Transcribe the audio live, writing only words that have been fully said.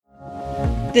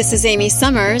This is Amy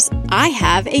Summers. I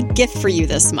have a gift for you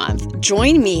this month.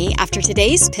 Join me after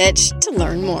today's pitch to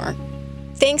learn more.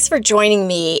 Thanks for joining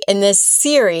me in this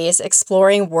series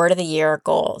exploring Word of the Year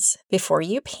goals. Before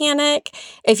you panic,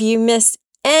 if you missed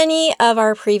any of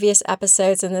our previous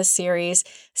episodes in this series,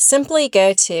 simply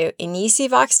go to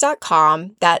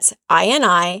inicivox.com, that's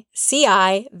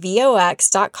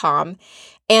INICIVOX.com,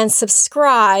 and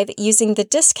subscribe using the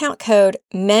discount code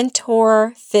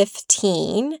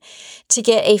MENTOR15 to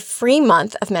get a free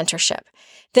month of mentorship.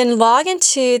 Then log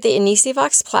into the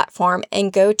IniciVox platform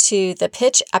and go to the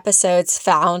pitch episodes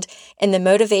found in the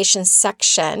motivation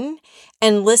section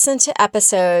and listen to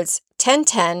episodes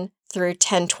 1010 through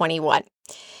 1021.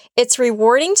 It's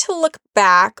rewarding to look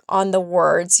back on the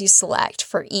words you select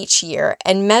for each year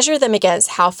and measure them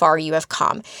against how far you have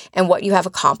come and what you have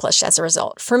accomplished as a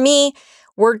result. For me,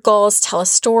 word goals tell a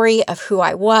story of who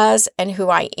I was and who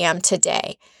I am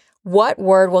today. What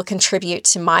word will contribute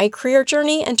to my career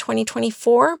journey in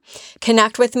 2024?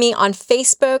 Connect with me on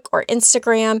Facebook or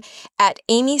Instagram at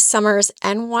Amy Summers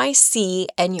NYC,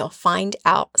 and you'll find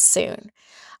out soon.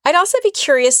 I'd also be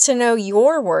curious to know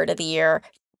your word of the year,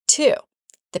 too.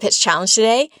 The pitch challenge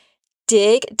today,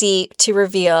 dig deep to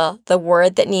reveal the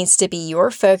word that needs to be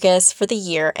your focus for the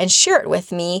year and share it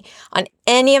with me on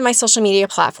any of my social media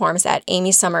platforms at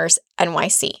Amy Summers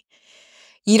NYC.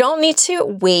 You don't need to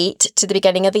wait to the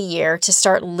beginning of the year to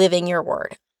start living your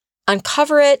word.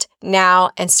 Uncover it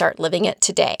now and start living it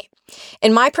today.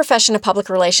 In my profession of public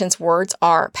relations, words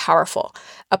are powerful.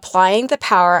 Applying the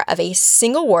power of a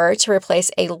single word to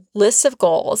replace a list of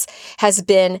goals has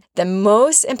been the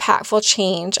most impactful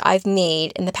change I've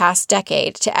made in the past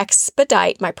decade to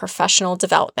expedite my professional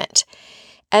development.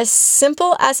 As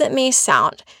simple as it may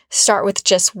sound, start with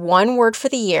just one word for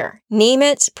the year. Name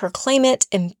it, proclaim it,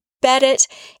 embed it,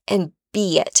 and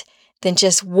be it. Then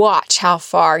just watch how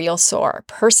far you'll soar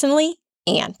personally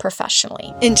and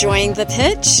professionally. Enjoying the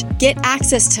pitch? Get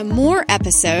access to more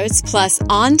episodes plus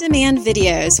on-demand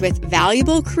videos with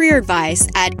valuable career advice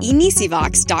at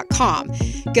inicivox.com.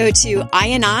 Go to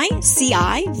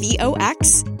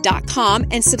INICIVOX.com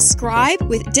and subscribe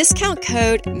with discount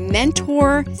code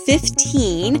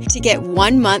MENTOR15 to get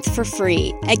 1 month for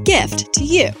free, a gift to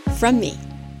you from me.